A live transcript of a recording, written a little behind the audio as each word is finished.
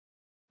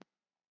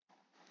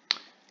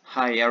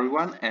Hi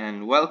everyone,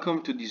 and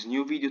welcome to this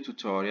new video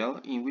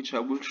tutorial in which I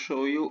will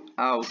show you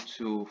how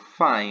to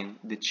find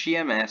the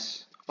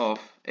CMS of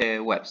a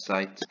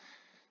website.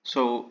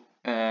 So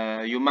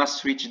you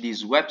must reach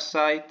this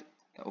website.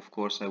 Of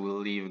course, I will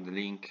leave the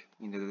link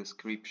in the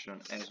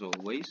description as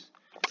always,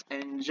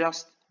 and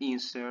just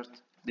insert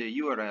the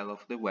URL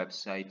of the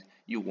website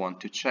you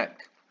want to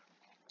check.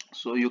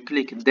 So you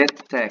click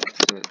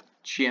detect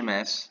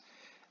CMS,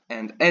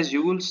 and as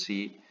you will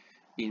see,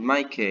 in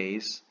my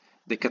case,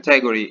 the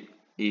category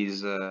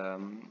is a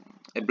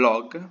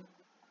blog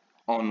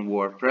on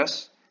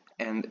WordPress,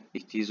 and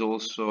it is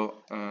also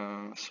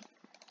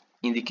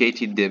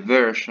indicated the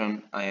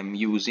version I am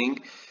using.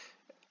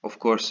 Of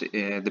course,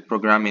 the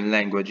programming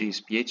language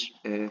is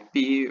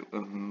PHP,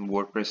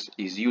 WordPress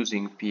is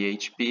using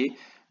PHP,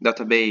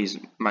 database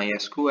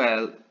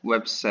MySQL,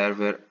 web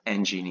server,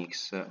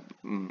 Nginx.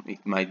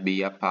 It might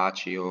be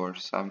Apache or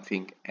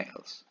something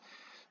else.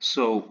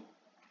 So,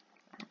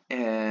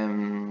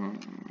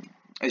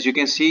 as you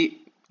can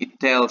see, it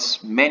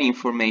tells many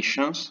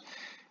informations,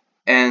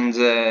 and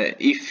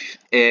if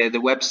the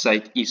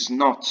website is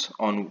not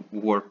on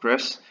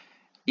WordPress,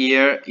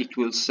 here it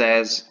will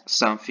says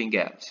something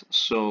else.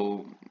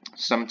 So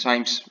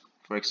sometimes,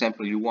 for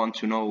example, you want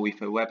to know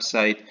if a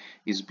website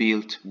is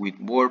built with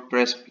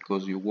WordPress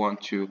because you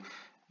want to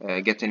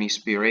get an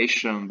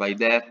inspiration by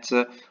that,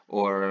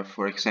 or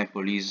for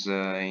example is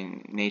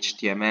in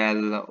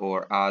HTML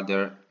or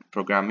other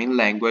programming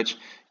language.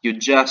 You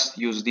just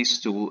use this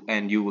tool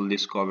and you will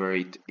discover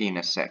it in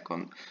a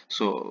second.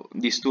 So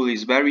this tool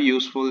is very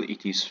useful,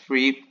 it is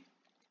free,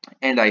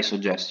 and I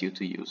suggest you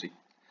to use it.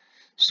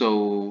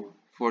 So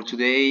for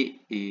today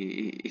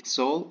it's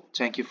all.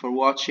 Thank you for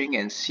watching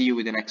and see you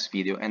in the next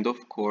video. And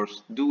of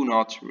course, do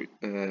not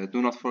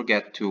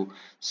forget to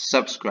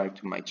subscribe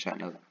to my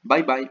channel.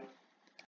 Bye bye.